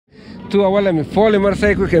تو اول می فال ما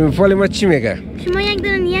سعی کن که می فال ما چی میگه؟ شما یک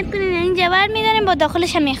دونه نیت کنید این جواهر میداریم با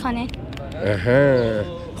داخلش هم میخونه.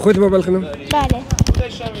 خود ما بل کنم؟ بله.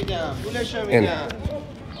 پولش میدم.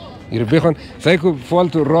 اینو بخون سعی کن فال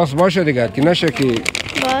تو راست باشه دیگه که نشه که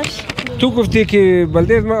باش. تو گفتی که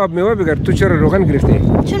بلده ما آب میوه بگر تو چرا روغن گرفتی؟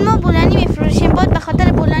 چون ما بولانی میفروشیم بعد به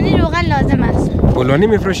خاطر بولانی روغن لازم است. بولانی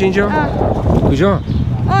میفروشی اینجا؟ کجا؟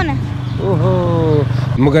 اونه. اوه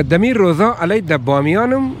مقدمی روزا علی د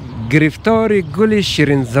بامیانم گرفتار گل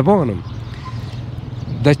شیرین زبانم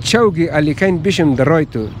د چوگی علیکین بشم در رای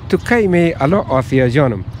تو کی می علا آسیا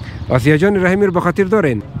جانم. آسیا جان رحمی رو به خاطر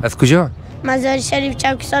دارین؟ از کجا؟ مزار شریف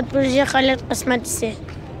چوکیسات پروژه خالد قسمت 3.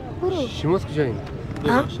 شما از کجایین؟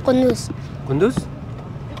 قندوز. قندوز؟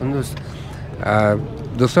 قندوز.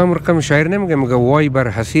 دوستان رقم شاعر نمیگه وای بر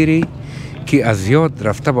حسیری که از یاد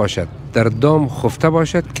رفته باشد در دام خفته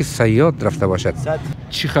باشد که صیاد رفته باشد.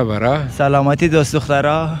 چی خبره؟ سلامتی دوست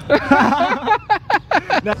دخترا.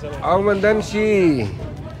 آمدن چی؟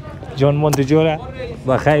 جان ماند جوره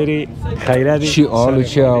با خیری خیراتی چی آل و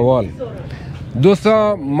چی اول.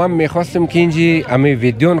 دوستا من میخواستم که اینجی امی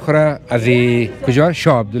ویدیون خوره از کجا؟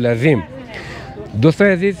 شاه عبدالعظیم.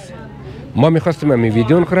 دوستای عزیز ما میخواستم امی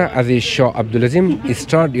ویدیون خوره از شاه عبدالعظیم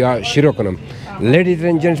استارت یا شروع کنم. Ladies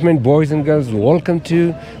and gentlemen, boys and girls, welcome to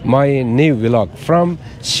my new vlog from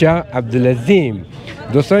شاه عبدالعظیم.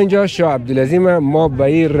 دوستا اینجا شاه عبدالعظیم ما با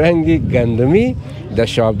این رنگ گندمی در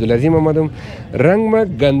شاه عبدالعظیم آمدم. رنگ ما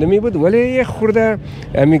گندمی بود ولی یه خورده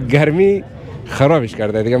امی گرمی خرابش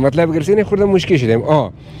کرده دیگه. مطلب گرسینه خورده مشکل شدیم.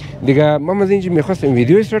 دیگه ما از اینجا میخواستم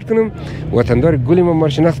ویدیو استارت کنم. وطندار گلی ما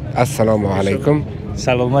مرشناس السلام علیکم.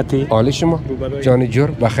 سلامتی. حال شما؟ جان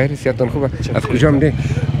جور بخیر صحتتون خوبه؟ از کجا آمده؟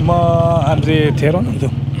 ما از تهران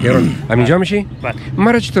آمدم. تهران. همینجا میشی؟ بله.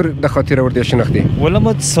 مرا چطور در خاطر آوردی شناختی؟ والا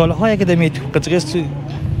ما سالهای که دمی تو قطقیس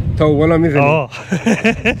تا والا میزنی؟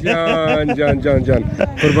 جان جان جان جان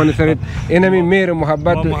قربان سرت. اینمی مهر و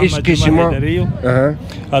محبت و عشق شما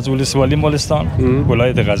از ولسوالی مالستان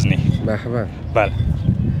ولایت غزنی. به بله.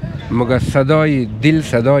 مگه صدای دل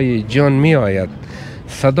صدای جان می آید.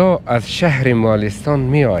 صدا از شهر مالستان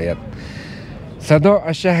می آید. صدا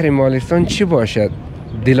از شهر مالستان چی باشد؟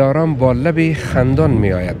 دلارام با لب خندان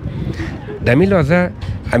می آید. دمی لازه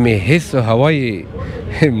امی حس و هوای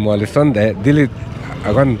مالستان ده دل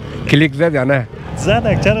اگان کلیک زد یا نه؟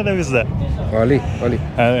 زد چرا نمیزده؟ عالی عالی.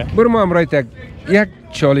 برو ما امرای تک یک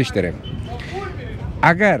چالش داریم.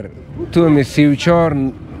 اگر تو می 34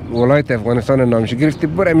 ولایت افغانستان نامش گرفتی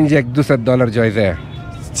برو اینجا یک $200 جایزه.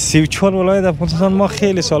 34 ولایت افغانستان ما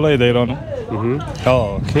خیلی سالای در ایرانم.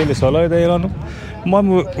 خیلی سالای در ایرانم.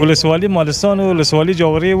 ما ولسوالی مالستان و ولسوالی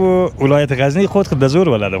جاوری و ولایت غزنی خود دزور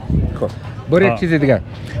ولدم. خب برو یک چیز دیگه.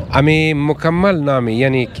 امی مکمل نامی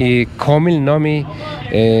یعنی که کامل نامی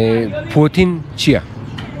پوتین چیه؟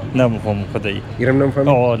 نمیفهم خدایی. ایرم نمیفهم؟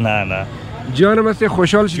 نه. جانم است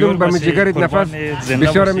خوشحال شدم با جگرت نفس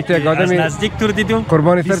بسیار میتگادم از نزدیک تور دیدم.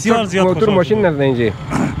 قربانی سر موتور ماشین نزد اینجا.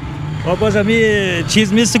 باز همی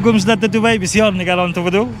چیز میست گم شده دبی بسیار نگران تو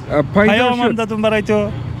بودم. پیام هم دادم برای تو.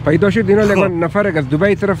 پیدا شد اینا لگان نفر از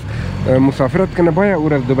دبی طرف مسافرت کنه باید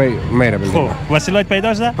او از دبی میره بله. خب وسیلت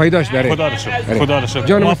پیدا شده؟ پیداش داره. خدا رو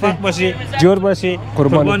شکر. موفق باشی، جور باشی.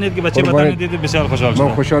 قربانیت که بچه بدن دیدی بسیار خوشحال شدم.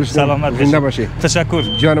 من خوشحال شدم. سلامت زنده باشی. تشکر.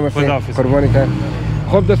 جانم قربانیت.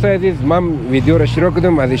 خب دوستان عزیز من ویدیو را شروع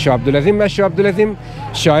کردم از شاه عبدالعظیم. شاه عبدالعظیم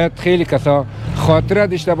شاید خیلی کسا خاطره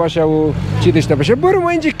داشته باشه و چی داشته باشه. برو ما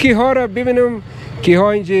اینجا کیها را ببینم.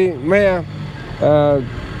 کیها اینجا ما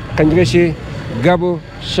قنجرشی گبو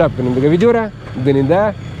شب کنم دیگه. ویدیو را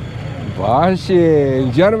بیننده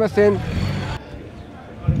باشه. جانم هستین.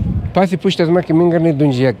 پسی پشت از ما که میگردید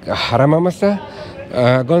دونجا یک حرم هم است.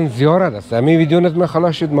 اگان زیارت است. همین ویدیو نت ما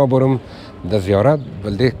خلاص شد ما برم در زیارت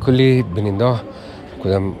بلده کلی بیننده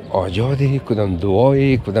کدام آجادی کدام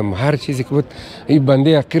دعایی کدام هر چیزی که بود این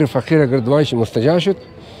بنده فقیر فقیر اگر دعایش مستجاب شد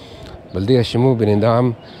بلده شما بیننده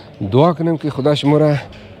هم دعا کنم که خدا شما را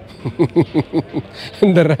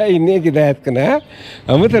در رای نیک هدایت کنه.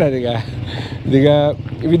 همونطوره دیگه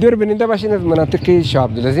ویدیو رو بیننده باشین از مناطق شاه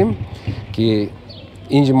عبدالعظیم که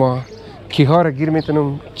اینجا ما کیها را گیر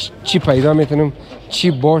میتونم چی پیدا میتونم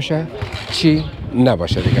چی باشه چی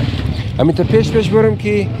نباشه دیگه. همینطور پیش برم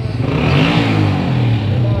که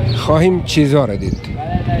خواهیم چیزها را دید.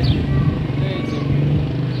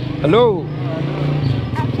 هلو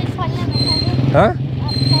ها؟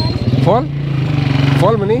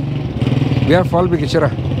 فال منی؟ بیا فال بگی چرا؟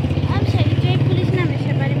 جای پولش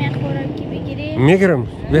نمیشه برای من خوراکی بگیری؟ میگیرم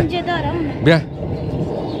بیا اینجا دارم. بیا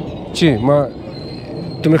چی؟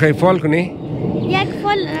 تو میخوای فال کنی؟ یک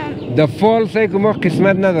فال در فال سعی که ما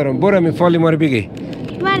قسمت ندارم. برو همی فال ما رو بگی.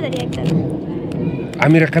 بردار یک دارم.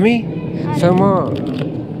 امی رقمی؟ ما از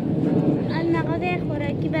مغازه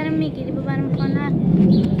خوراکی برام میگیری ببرم خانه.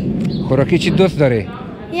 خوراکی چی دوست داری؟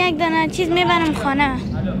 یک دانه چیز میبرم خانه.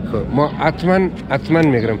 خب ما حتما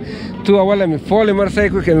میگیرم. تو اول می فال ما سعی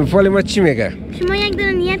کن که می فال ما چی میگه؟ شما یک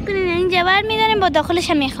دانه نیت کنین اینجا بر میداریم با داخلش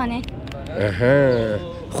هم میخونه.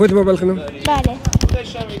 خود ما بلخونم؟ بله.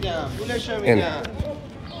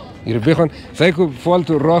 این رو بخون. سعی کن فال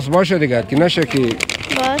تو راست باشه دیگه که نشه که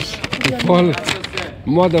باش. فال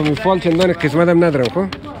ما دم فال چندان قسمت هم ندارم. خب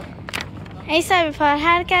ای صاحب فال،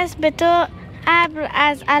 هر کس به تو ابر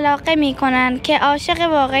از علاقه میکنن که عاشق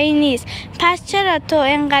واقعی نیست. پس چرا تو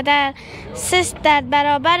اینقدر سست در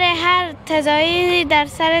برابر هر تظاهری در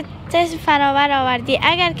سر تست فراور آوردی؟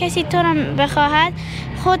 اگر کسی تو را بخواهد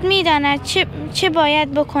خود میداند چه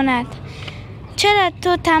باید بکند. چرا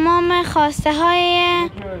تو تمام خواسته های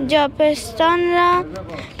جاپستان را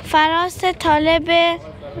فراست طالب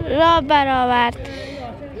را برآورد؟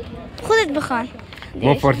 خودت بخوان.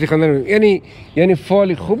 ما فارسی خواندن. یعنی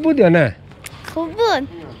فال خوب بود یا نه؟ خوب بود.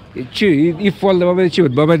 چی این فال بابت چی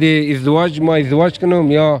بود؟ بابت ازدواج ما ازدواج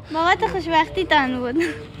کنم یا بابت خوشبختی تان بود؟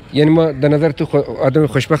 یعنی ما در نظر تو آدم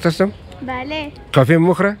خوشبخت هستم؟ بله. کافی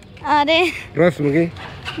مخره؟ آره. راست میگی؟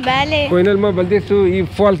 بله. کوینال ما بلده تو این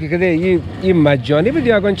فال که کده این مجانی بود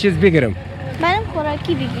یا اگه چیز بگیرم؟ برام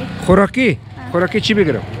خوراکی بگیر. خوراکی چی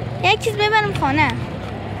بگیرم؟ یک چیز ببرم خانه.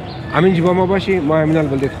 همینجا با ما باشی ما همینال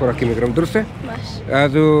بلده خوراکی میگیرم. درسته؟ باش.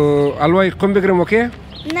 از الوای قم بگیرم اوکی؟ نه.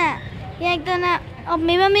 یک دانه آب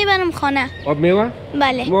میوه میبرم خانه. آب میوه؟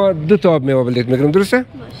 بله. ما 2 تا آب میوه بلده میگیرم. درسته؟ باش.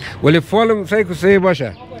 ولی فالم سعی کن صحیح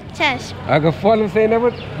باشه. چشم. اگه فالم صحیح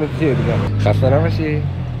نبود چیه دیگه؟ خسته نباشی.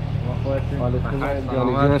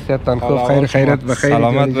 خیرت بخیر.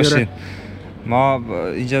 سلامت باشید. ما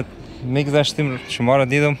اینجا میگذشتیم شما را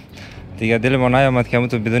دیدم دیگه دل ما نیامد که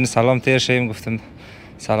تو بدون سلام تیر شیم. گفتم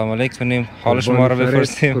سلام علیک کنیم حال شما را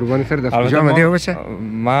بپرسیم. قربانی سر دست کجا آمدی بچه؟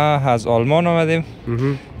 ما از آلمان آمدیم.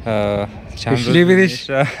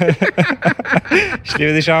 شلیویدش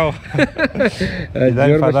شلیویدش آو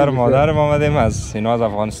دیدن پدر مادرم آمدیم. از اینا از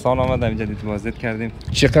افغانستان آمدیم اینجا دیدن کردیم.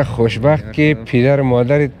 چقدر خوشبخت که پدر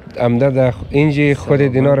مادر عمده اینجا خود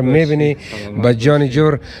دینا رو میبینی. با جان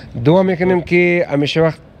جور دعا میکنیم که همیشه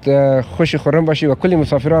وقت خوش خورم باشی و کلی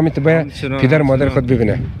مسافرها همین تو باید پدر مادر خود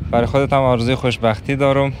ببینه. برای خودت هم آرزوی خوشبختی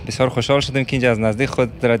دارم. بسیار خوشحال شدیم که اینجا از نزدیک خود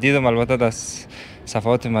را دیدم. البته از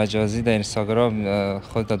صفحات مجازی در اینستاگرام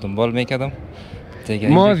خود را دنبال میکردم.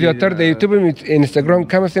 ما زیادتر در یوتیوب اینستاگرام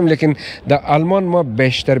کم هستیم لیکن در آلمان ما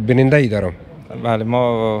بیشتر بیننده ای دارم. بله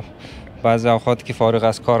ما بعضی اوقات که فارغ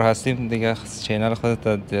از کار هستیم دیگه چینل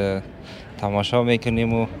خودت تماشا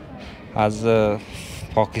میکنیم و از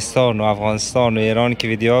پاکستان و افغانستان و ایران که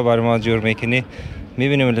ویدیوها برای ما جور میکنی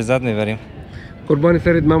میبینیم و لذت میبریم. قربانی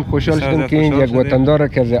سرت من خوشحال شدم که این یک وطندار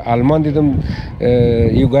که از آلمان دیدم.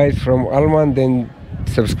 You guys from Alman then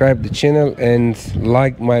subscribe the channel and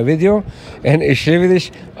like my video and share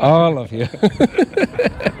with all of you.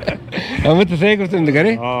 همه تو صحیح گفتم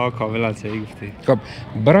دیگه؟ کاملا صحیح گفتی. خب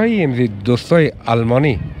برای امروز دوستای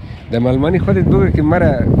آلمانی در آلمانی خودت بگو که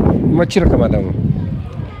ما چی رقم آدمم؟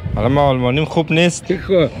 حالا ما آلمانیم خوب نیست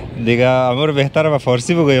دیگه امور بهتره با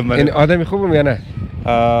فارسی بگویم. این آدمی خوبم یا نه؟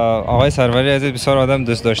 آقای سروری عزیز بسیار آدم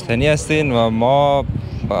دوست داشتنی هستین و ما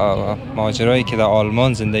مهاجرایی که در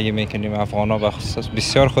آلمان زندگی میکنیم افغانا به خصوص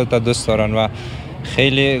بسیار خودت دوست دارن و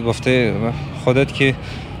خیلی گفته خودت که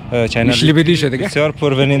چینل بسیار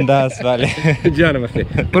پربیننده است. بله جانم هستی.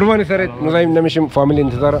 قربانی سرت مزاحم نمیشیم. فامیل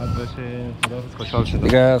انتظار خوشحال شدم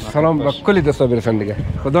دیگه. سلام به کلی دوستا برسن دیگه.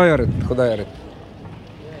 خدا یارت.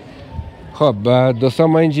 خب دوستا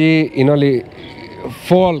ما اینجا اینالی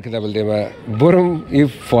فال که بلده ما برم این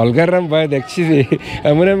فالگرم باید یک چیزی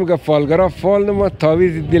همونه میگه فالگرها فال نما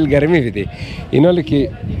تاویز دلگرمی بده. اینالی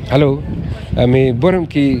که هلو امی برم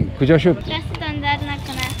که کجا شد؟ دستتان درد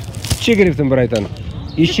نکنه. چی گرفتم برایتان؟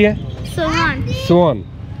 این چیه؟ سوان.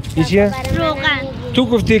 این چیه؟ روغن. تو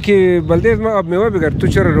گفتی که بلده ما آب میوه بگرد. تو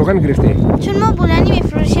چرا روغن گرفتی؟ چون ما بولانی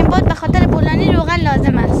میفروشیم بود به خاطر بولانی روغن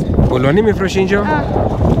لازم است. بولانی میفروشی اینجا؟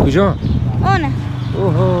 کجا؟ اونه.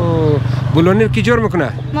 اوه بولانی کی جور میکنه؟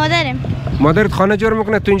 مادرت خانه جور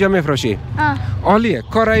میکنه تو اینجا میفروشی؟ عالیه.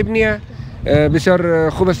 کار عیب نیه. بسیار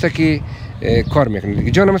خوب است که کار میکنی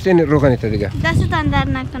دیگه. جانم است این روغنیت دیگه. دستتان درد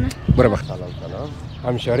نکنه. برو بخیر. سلام.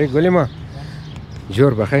 همشاری گلی ما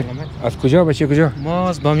جور بخیر. از کجا بچه کجا؟ ما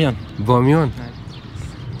از بامیان.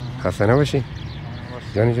 خسته نباشی.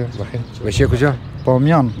 جانی جور بخیر. بچه کجا؟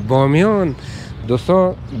 بامیان.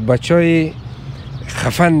 دوستا بچهای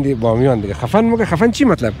خفن بامیان دیگه. خفن چی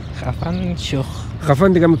مطلب؟ خفن شوخ.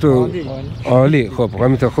 خفن دیگه تو عالی. خب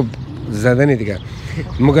همین تو خوب زدنی دیگه.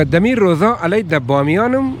 مقدمی روزا علی در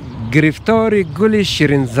بامیانم گرفتار گل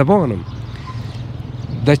شیرین زبانم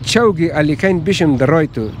در چوگ علیکین بشم در رای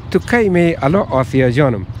تو کی می الا آسیا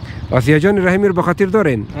جانم. آسیا جان رحیمی رو به خاطر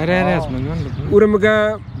دارین؟ آره از میان. او رو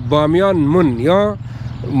میگه بامیان من یا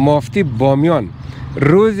مافتی بامیان.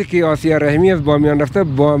 روزی که آسیا رحیمی از بامیان رفته،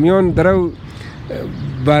 بامیان درو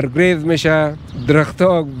برگریز میشه،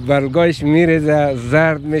 درختها برگایش میریزه،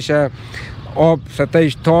 زرد میشه، آب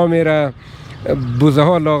سطحش تا میره، بوزه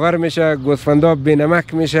ها لاغر میشه، گوسفندا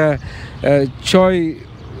بینمک میشه، چای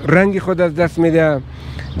رنگی خود از دست میده.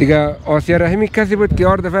 دیگه آسیا رحیمی کسی بود که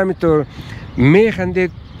هر دفعه همینطور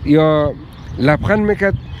میخندید یا لبخند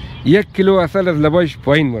میکرد 1 کیلو اصل از لبایش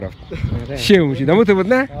پایین میرفت. شیو میشید. اما تو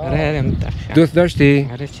بود نه؟ آره دوست داشتی؟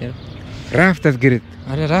 آره چرا؟ رفت از گرید؟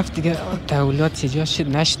 آره رفت دیگه. تحولات چیزا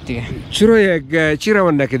شد نشد دیگه. چرا چی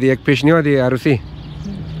روان نکردی؟ یک پیشنهاد عروسی؟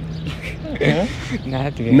 نه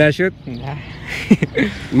دیگه. نشد؟ نه.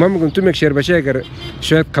 ما میگم تو یک شعر بشه اگر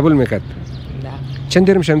شاید قبول میکرد. نه. چند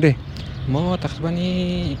دیرم شنده؟ ما تقریبا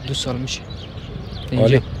 2 سال میشه.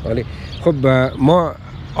 عالی. خب ما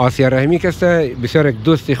آسیا رحیمی کسته بسیار یک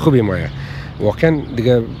دوست خوبی مایه. واقعا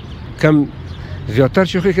دیگه کم زیادتر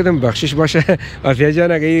شوخی کردم، بخشش باشه. آسیا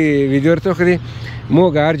جان اگه این ویدیو رو تو خودی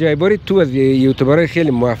مو هر جای باری تو از یوتیوبرای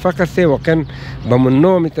خیلی موفق هستی. واقعا با من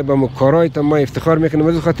نامیت با من کارایت ما افتخار میکنم.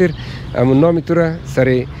 از خاطر همون نامی تو را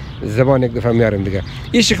سر زبان یک دفعه میارم دیگه.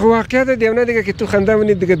 ایش خو واقعیت دیونه دیگه که تو خنده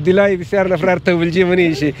منی دیگه دلای بسیار نفر توجیه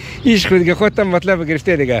منی ایش خو دیگه خودت مطلب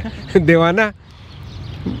گرفته دیگه. دیوانه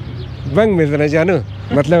بنگ میزنه جانو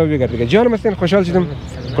مطلب بگیر دیگه. جانم هستین، خوشحال شدم.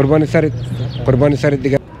 قربان سرت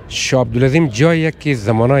دیگه. شاه عبدالعظیم جایی که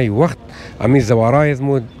زمانای وقت امی زوارای از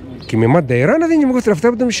مود که میمد در ایران از اینجا میگفت رفته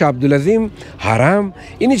بودم شاه عبدالعظیم حرم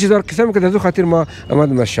اینی چیزا قسم میکرد. از خاطر ما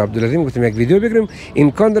آمدم از شاه عبدالعظیم گفتم یک ویدیو بگیریم.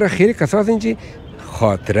 امکان داره خیلی کساس اینجا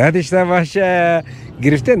خاطره داشته باشه.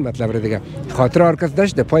 گرفتن مطلب رو دیگه. خاطره هر کس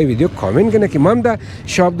داشت در پای ویدیو کامنت کنه که من در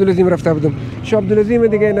شاه عبدالعظیم رفته بودم. شاه عبدالعظیم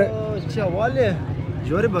دیگه اینا چه واله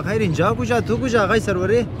جوری بخیر. اینجا کجا تو کجا آقای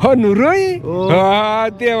سروری؟ ها نورایی؟ ها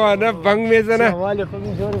دیوانه بنگ میزنه. چه واله خوب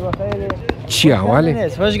این جوری بخیر. چی احواله؟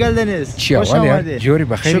 خوش گلدنیز. چی احواله؟ جوری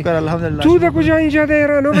بخیر. شکر الحمدلله. تو در کجا اینجا در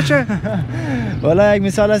ایران بچه؟ والا یک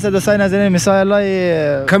مثال است دوستای نازنین. مثال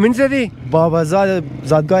الله کمین زدی؟ بابا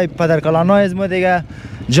زادگاه پدرکلانا از ما دیگه.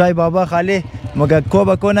 جای بابا خالی مگه کو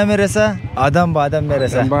به کو نمیرسه، آدم با آدم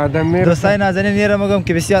میرسه. دوستای نازنین میرم میگم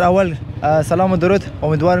که بسیار اول سلام و درود.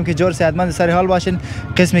 امیدوارم که جور صحتمند سر حال باشین.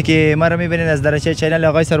 قسمی که ما رو میبینین از درچه چینل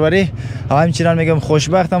آقای سروری. همچنین میگم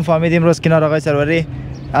خوشبختم فهمیدیم امروز کنار آقای سروری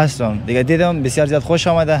هستم دیگه. دیدم بسیار زیاد خوش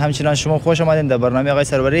آمده. همچنین شما خوش آمدین در برنامه آقای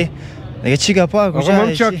سروری دیگه. چی گپا کجا؟ آقا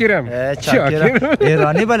من چاکرم.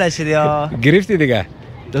 ایرانی بلشیدی ها. گرفتی دیگه.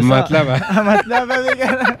 مطلبه دیگه.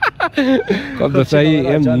 خب دوستایی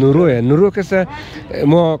ام نورو کسه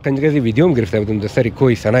ما قنجگزی ویدیوم گرفته بودم در سری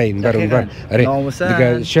کوی سنه این بر اون بر. آره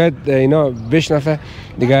دیگه شاید اینا بشناسه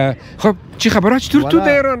دیگه. خب چی خبره؟ چطور تو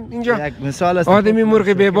در ایران اینجا؟ یک مثال است. آدمی مرغ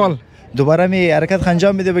بیبال دوباره می حرکت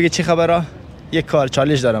انجام میده بگه چی خبره؟ یک کار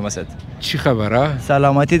چالش دارم واسه. چی خبره؟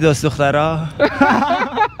 سلامتی دوست دخترا.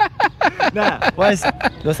 نه وایس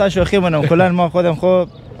دوستا شوخی منم. کلا ما خودم خوب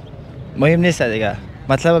مهم نیست دیگه.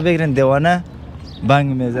 مطلب بگیرین دیوانه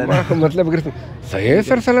بنگ میزنه. مطلب گرفتم صحیح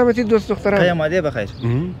سر سلامتی دوست دخترم. خیلی ماده بخیر.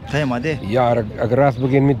 خیلی ماده. یار اگر راست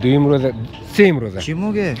بگین می دویم روزه سیم روزه. چی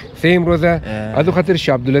موگه؟ سیم روزه. از خاطر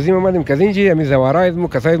شاه عبدالعظیم اومدیم که اینجا می زوارای از مو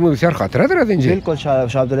کسای مو بسیار خاطره داره از اینجا. بالکل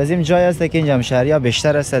شاه عبدالعظیم جای است که اینجا همشهریا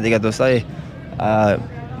بیشتر است دیگه. دوستای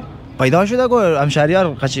پیدا شده گو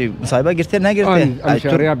همشهریار قچی مصاحبه گرفته نگرفته.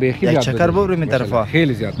 همشهریا به خیلی چکر ببریم این طرفا.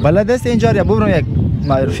 خیلی زیاد. بلد است اینجا یا ببرم یک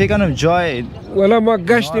معرفی کنم جای. والا ما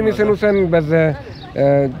گشتیم مثلا باز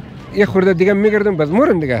یه خورده دیگه میگردم باز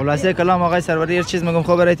مورم دیگه. خلاصه کلام آقای سروری یه چیز میگم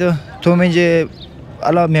خبره تو اینجا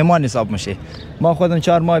الا مهمان حساب میشی. ما خودم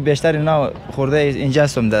 4 ماه بیشتر اینا خورده اینجا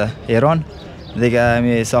هستم در ایران دیگه.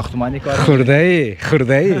 همین ساختمانی کار خورده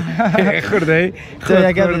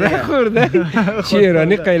چی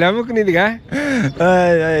ایرانی قیله میکنی دیگه؟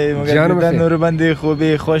 مگر نوربندی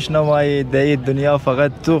خوبی خوشنمایی در دنیا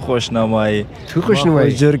فقط تو خوشنمایی. تو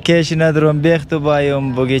خوشنمایی جرکش ندارم بیخت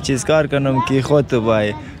بایم بگی چیز کار کنم که خود تو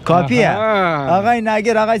بای کاپیه. آقای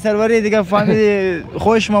ناگر آقای سروری دیگه فهمیدی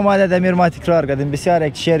خوش آمده دمیر ما تکرار کردیم. بسیار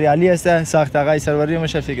یک شعر عالی است ساخت آقای سروری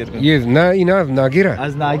میشه فکر کنم. یه نه اینا از ناگیره.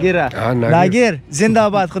 از ناگیره. ناگر زنده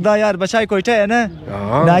آباد. خدا یار بچای کویته نه.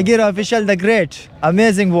 ناگر آفیشال د گریت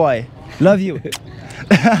امیزینگ بوی لوف یو.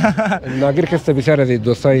 ناگر کسته بسیار از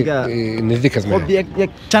دوستای نزدیک از من. خب یک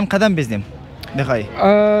چند قدم بزنیم بخوای.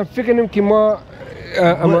 فکر کنم که ما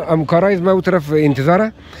کارهای ما اون طرف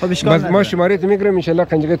انتظاره. خب اشکال نداره. ما شماره تو میگیرم ان شاء الله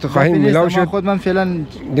قنجقه تو خواهیم ملاو شد. خود من فعلا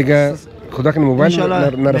دیگه خدا کنه موبایل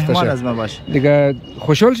نرفته مهمان از ما باش. دیگه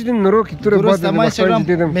خوشحال شدیم نرو که تو رو بعد ما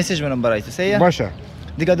اینستاگرام مسیج منم برای تو صحیحه باشه.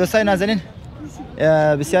 دیگه دوستای نازنین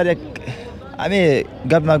بسیار یک امی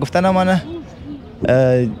گپ نگفتن امانه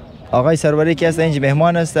آقای سروری که هست اینجا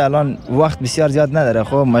مهمان است الان وقت بسیار زیاد نداره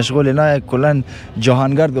خب مشغول نه کلا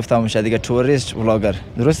جهانگرد گفتم میشه دیگه توریست ولاگر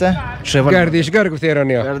درسته گردشگر گفت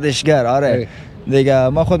ایرانیا گردشگر آره دیگه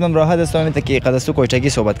ما خودم راحت هستم تا که قدسو کوچگی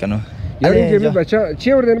صحبت کنم یعنی اینجا بچا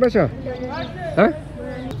چی آوردن بچا ها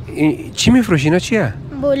چی میفروشی اینا چیه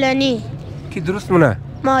بولانی کی درست مونه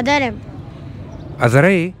مادرم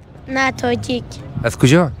ازرایی نه تاجیک از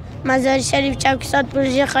کجا مزار شریف چوکسات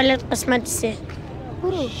پروژه خالد قسمت 3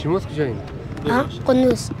 شما از کجایین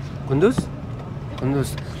قندوز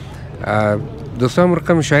قندوز دوستان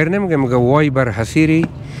رقم شاعر نمیگه وای بر حسیری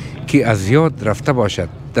که از یاد رفته باشد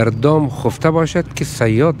در دام خفته باشد که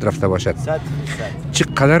صیاد رفته باشد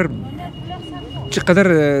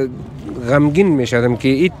چقدر غمگین میشدم که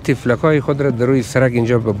این تفلکای خود را در روی سرک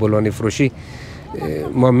اینجا به بولانی فروشی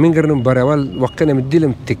ما میگرنم بر اول واقعا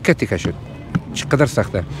دلم تکه تکه شد چقدر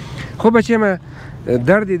سخته خب بچه ما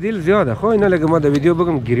درد دل زیاده خب اینا لگه ما در ویدیو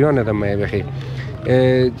بگم گریان ندم ما بخی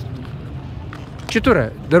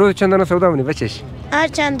چطوره در روز چندانه سودا منی بچش هر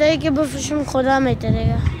چندایی که بفروشم خدا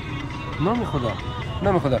میتره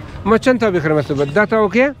نام خدا ما چند تا بخرم از صبح 10 تا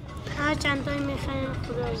اوکی هر چندایی میخرم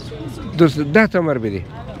خدا دوست 10 تا مر بدی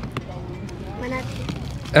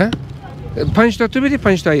من 5 تا تو بدی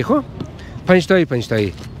 5 تایی خب 5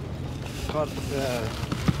 تایی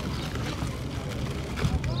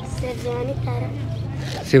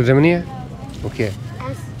سیب زمینیه اوکی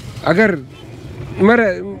اگر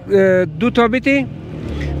مرا 2 تا بدی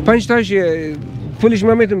 5 تاش پولش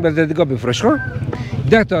ما میتونم به دیگه بفروش خب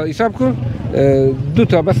 10 تا حساب کن 2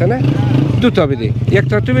 تا بس نه 2 تا بدی 1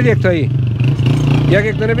 تا تو بدی 1 تایی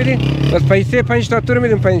یک تا بدی بس پیسه 5 تا تو رو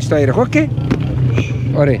میدم 5 تایی رو اوکی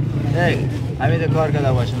آره همین کار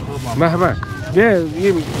کرده باشین خوب مرحبا بیا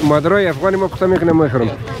این مادرای افغانی ما کتا میکنم میخورم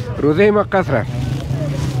روزه ما قصره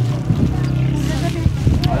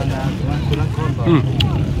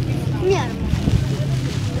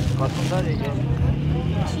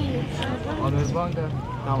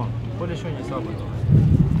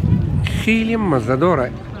خیلی مزه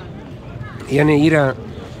داره یعنی ایرا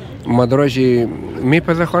مادراش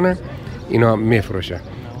میپزه خانه اینا میفروشه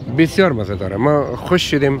بسیار مزه داره ما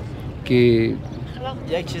خوش شدیم که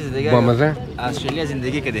یک چیز دیگه با مزه استرالیا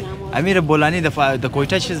زندگی کرده امیر بولانی دفعه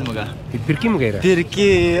کویتا چیز میگه پیرکی میگه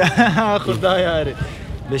پیرکی خدا یاره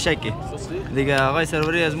بشکی دیگه آقای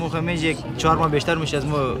سروری از مو خمیج یک 4 ماه بیشتر میشه از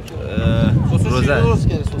مو روزه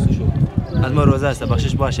از ما روزه است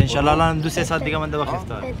بخشش باشه ان شاء الله الان 2-3 ساعت دیگه من دو وقت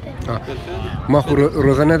افطار ما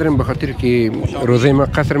روزه نداریم به خاطر که روزه ما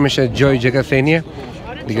قصر میشه جای جگه سینیه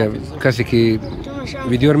دیگه کسی که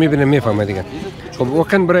ویدیو رو میبینه میفهمه دیگه خب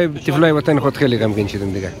واقعا برای طفلای وطن خود خیلی غمگین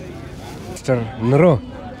شدم دیگه مستر نرو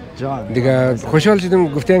دیگه خوشحال شدم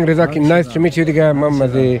گفتین رضا که نایس تو میت یو دیگه من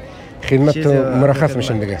از خدمت تو مرخص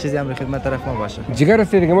میشم دیگه چیزی هم خدمت طرف ما باشه جگر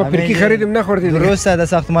است دیگه ما پرکی خریدیم نخوردی دیگه درسته در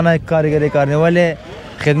ساختمان کارگری کارنی ولی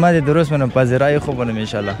خدمت درست منم پذیرای خوب منم ان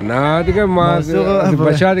شاء الله نه دیگه ما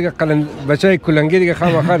بچا دیگه بچای کلنگی دیگه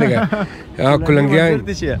خامخا دیگه کلنگیان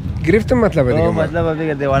گرفتم مطلب دیگه مطلب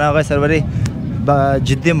دیگه دیوانه آقای سروری با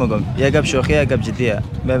جدی میگم یک گپ شوخیه یک گپ جدیه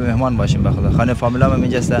به مهمان باشیم به خدا خانه فامیلا ما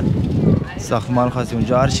اینجاست ساختمان خاصی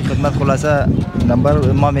اونجا هر چی خدمت خلاصه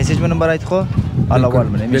نمبر ما مسیج منم برای تو الاول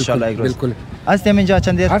منم ان شاء الله یک روز هستم اینجا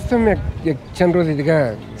چند دیگه هستم یک چند روز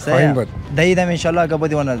دیگه خواهیم بود دیدم ان شاء الله که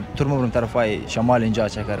بودی وانا ترمو برم طرفای شمال اینجا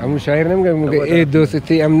چکر हम शायर नमगे ए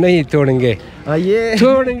दोस्ती हम नहीं तोड़ेंगे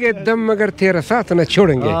तोड़ेंगे दम मगर तेरा साथ न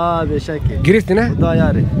छोड़ेंगे बेशक गिरफ्त ना خدا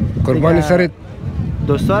یاره قربانی سر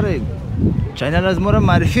دوستار چینل از مورا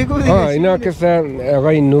معرفی کو اینا کسا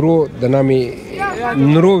آقای نورو د نامی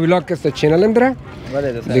نورو ولاگ کسا چینل اندره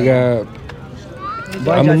دیگه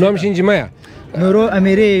همون نامش اینجا مایا نورو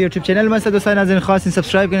امیری یوتیوب چینل ما دوستان ناظرین خواستین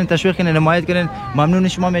سابسکرایب کنین تشویق کنین حمایت کنین ممنون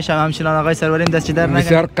شما میشم همچنان آقای سروریم دست در نکنین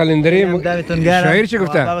بسیار قلندری شاعر چی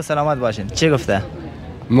گفته الله سلامت باشین چی گفته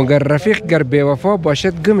مگر رفیق گر بی‌وفا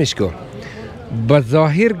باشد گمش کو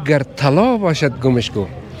بظاهر گر طلا باشد گمش کو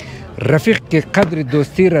رفیق که قدر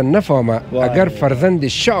دوستی را نفهمه اگر فرزند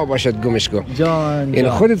شاه باشد گمش کو این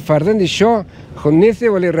خودت فرزند شاه خود نیستی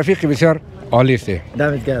ولی رفیق بسیار عالی است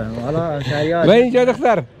دمت گرم حالا شهریار و اینجا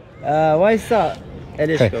دختر وایسا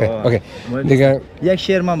الش اوکی دیگه یک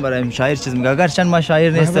شعر من برایم شاعر چیز میگه اگر چند ما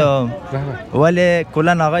شاعر نیستم ولی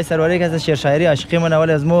کلا آقای سروری که از شعر شاعری عاشقی من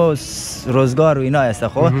ولی از مو روزگار و اینا است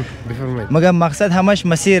خب مگه مقصد همش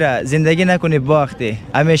مسیر زندگی نکنی باختی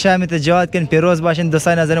همیشه همین جهاد کن پیروز باشین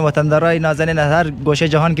دوستان نازنین وطندارای نازنین هر گوشه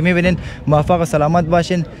جهان که میبینین موفق و سلامت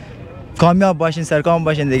باشین کامیاب باشین سرکام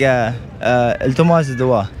باشین دیگه. التماس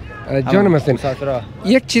دعا جانم هستین.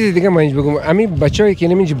 یک چیز دیگه من اینجا بگم، امی بچه‌ای که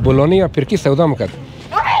نمی‌ج بولانی یا پرکی سودا میکرد،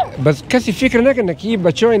 بس کسی فکر نکنه که این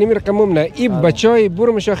بچه‌ای نمی رقمم نه، این بچه‌ای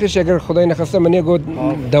برو مشاخص اگر خدای نخواسته منی گفت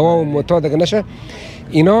دوا و معتاد اگه نشه،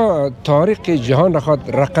 اینا تاریخ جهان را خود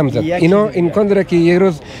رقم زد. اینا امکان داره که یک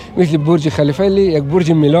روز مثل برج خلیفه یک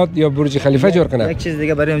برج میلاد یا برج خلیفه جور کنه. یک چیز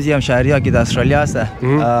دیگه برای امزی هم شهری ها که در استرالیا هست،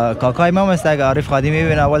 کاکای ما است اگه عارف خادمی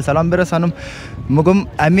ببینه اول سلام برسانم. مگم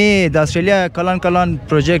امی در استرالیا کلان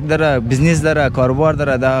پروژکت داره، بزنس داره، کاروبار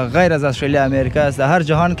داره، در غیر از استرالیا امریکا است، هر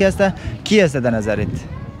جهان که است کی است در نظرت؟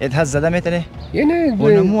 ات زده میتونه؟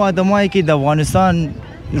 یعنی مو آدمایی که در افغانستان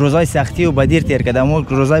روزای سختی و بدیر تیر کرده، مو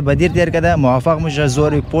روزای بدیر تیر کرده، موفق میشه،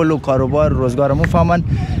 زور پول و کاروبار روزگار مو فهمن،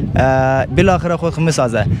 بالاخره خود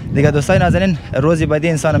میسازه دیگه. دوستای نازنین روزی بدی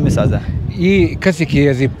انسان میسازه. این کسی که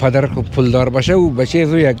از پدر کو پولدار باشه و بچه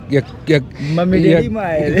از یک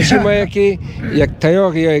چیمایی که یک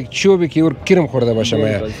تیاق یا یک چوبی که اور کرم خورده باشه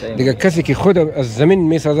ما دیگه. کسی که خود از زمین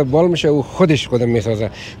میسازه بال میشه و خودش خود میسازه.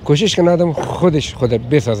 کوشش کنه آدم خودش خود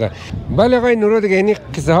بسازه. بله آقای نورو دیگه این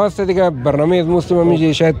قصه هاست دیگه. برنامه از مسلم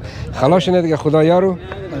میشه شاید خلاص نه دیگه. خدا یارو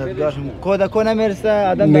کد کنه میرسه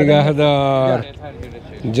آدم نگهدار.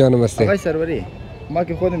 جانم است. آقای سروری ما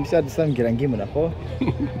که خودم بسیار دوستم گرنگی مونه خب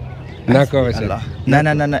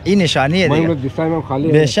نه این نشانیه دیگه. من دوستایم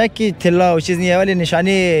خالی به شکی طلا و چیز نیه ولی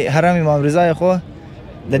نشانی حرم امام رضا خو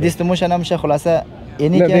د دست موش نمیشه. خلاصه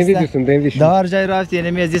اینی که است دار جای رفت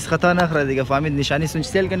یعنی از دست خطا نخره دیگه. فهمید نشانی سونچ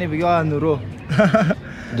سیل کنی بگو نورو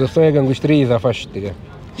دوستای گنگشتری اضافه شد دیگه.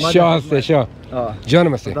 شاه است شاه.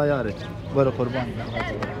 جانم است. خدا یارت برو قربان.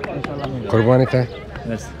 قربانته.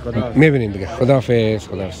 مرسی. میبینیم دیگه. خداحافظ.